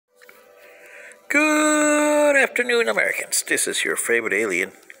Good afternoon, Americans. This is your favorite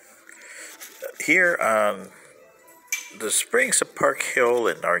alien here on the Springs of Park Hill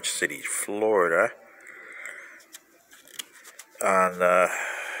in Orange City, Florida, on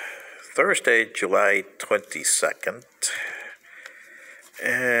Thursday, July 22nd.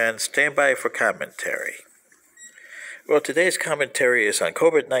 And stand by for commentary. Well, today's commentary is on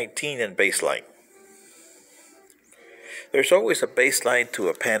COVID-19 and baseline. There's always a baseline to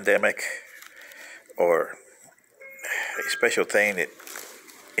a pandemic or a special thing that,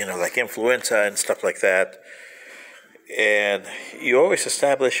 like influenza and stuff like that. And you always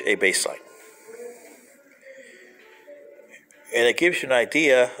establish a baseline. And it gives you an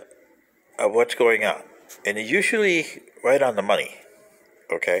idea of what's going on. And it's usually right on the money.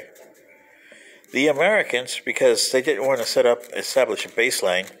 Okay? The Americans, because they didn't want to establish a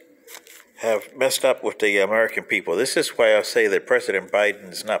baseline, have messed up with the American people. This is why I say that President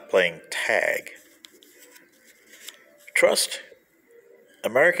Biden is not playing tag. Trust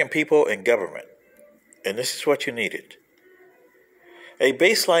American people and government. And this is what you needed. A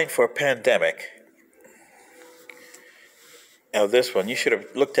baseline for a pandemic. Now this one, you should have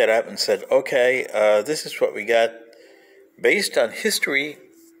looked that up and said, okay, this is what we got based on history,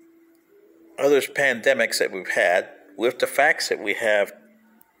 other pandemics that we've had, with the facts that we have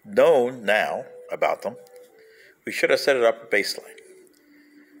known now about them. We should have set it up a baseline.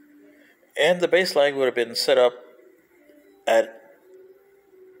 And the baseline would have been set up at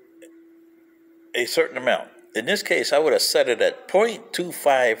a certain amount. In this case, I would have set it at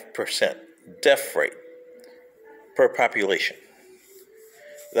 0.25% death rate per population.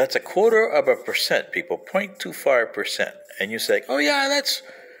 That's 0.25%, people, 0.25%. And you say, oh yeah, that's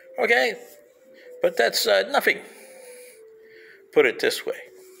okay, but that's nothing. Put it this way.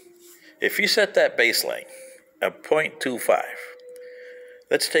 If you set that baseline of 0.25,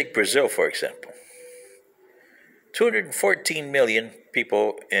 let's take Brazil, for example. 214 million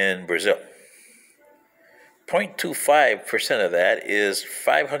people in Brazil. 0.25% of that is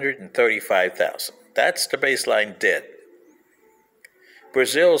 535,000. That's the baseline dead.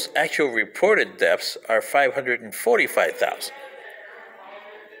 Brazil's actual reported deaths are 545,000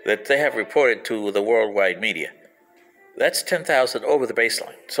 that they have reported to the worldwide media. That's 10,000 over the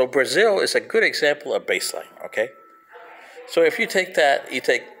baseline. So Brazil is a good example of baseline, okay? So if you take that,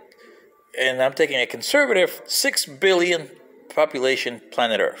 and I'm taking a conservative 6 billion population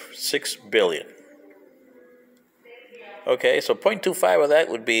planet Earth. 6 billion. Okay, so 0.25 of that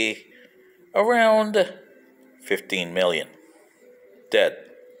would be around 15 million dead.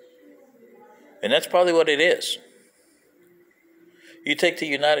 And that's probably what it is. You take the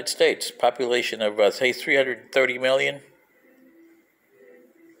United States, population of, say, 330 million.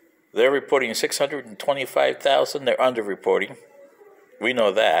 They're reporting 625,000. They're underreporting. We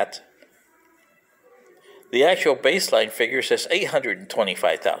know that. The actual baseline figure says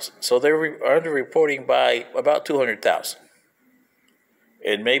 825,000. So they're underreporting by about 200,000.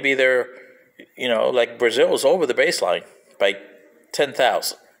 And maybe they're, like Brazil is over the baseline by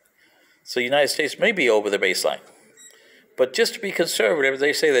 10,000. So the United States may be over the baseline. But just to be conservative,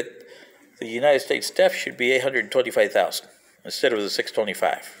 they say that the United States death should be 825,000 instead of the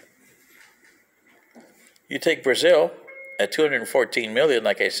 625. You take Brazil at 214 million,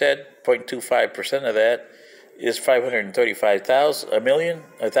 like I said, 0.25% of that is 535,000,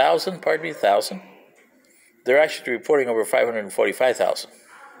 1,000. They're actually reporting over 545,000.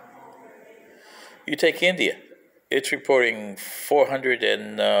 You take India, it's reporting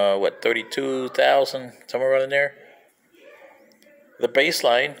 32,000, somewhere around there. The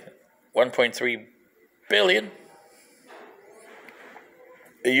baseline, 1.3 billion.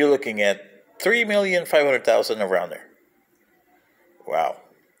 You're looking at 3,500,000 around there. Wow.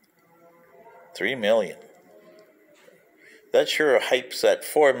 3 million. That sure hypes that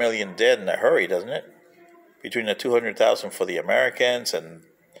 4 million dead in a hurry, doesn't it? Between the 200,000 for the Americans and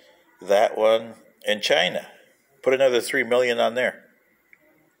that one and China. Put another 3 million on there.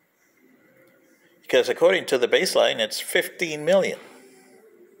 Because according to the baseline, it's 15 million.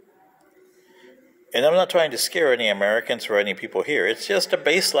 And I'm not trying to scare any Americans or any people here. It's just a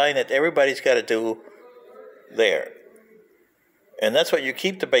baseline that everybody's got to do there. And that's why you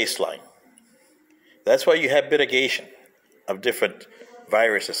keep the baseline. That's why you have mitigation of different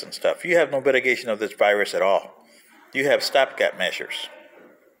viruses and stuff. You have no mitigation of this virus at all. You have stopgap measures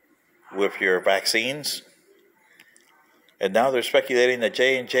with your vaccines. And now they're speculating that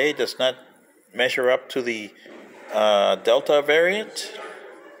J&J does not measure up to the Delta variant.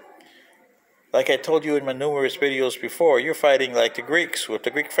 Like I told you in my numerous videos before, you're fighting like the Greeks with the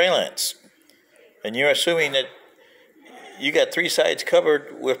Greek phalanx. And you're assuming that you got three sides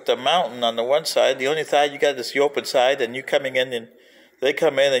covered with the mountain on the one side. The only side you got is the open side, and you coming in, and they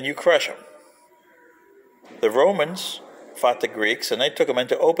come in and you crush them. The Romans fought the Greeks, and they took them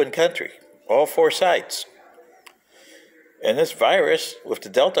into open country, all four sides. And this virus with the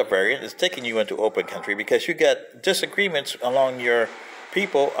Delta variant is taking you into open country because you got disagreements among your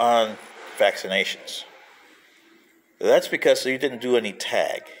people on vaccinations. That's because you didn't do any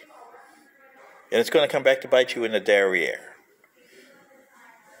tag. And it's going to come back to bite you in the derriere.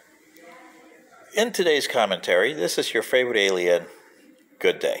 In today's commentary, this is your favorite alien.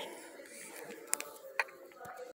 Good day.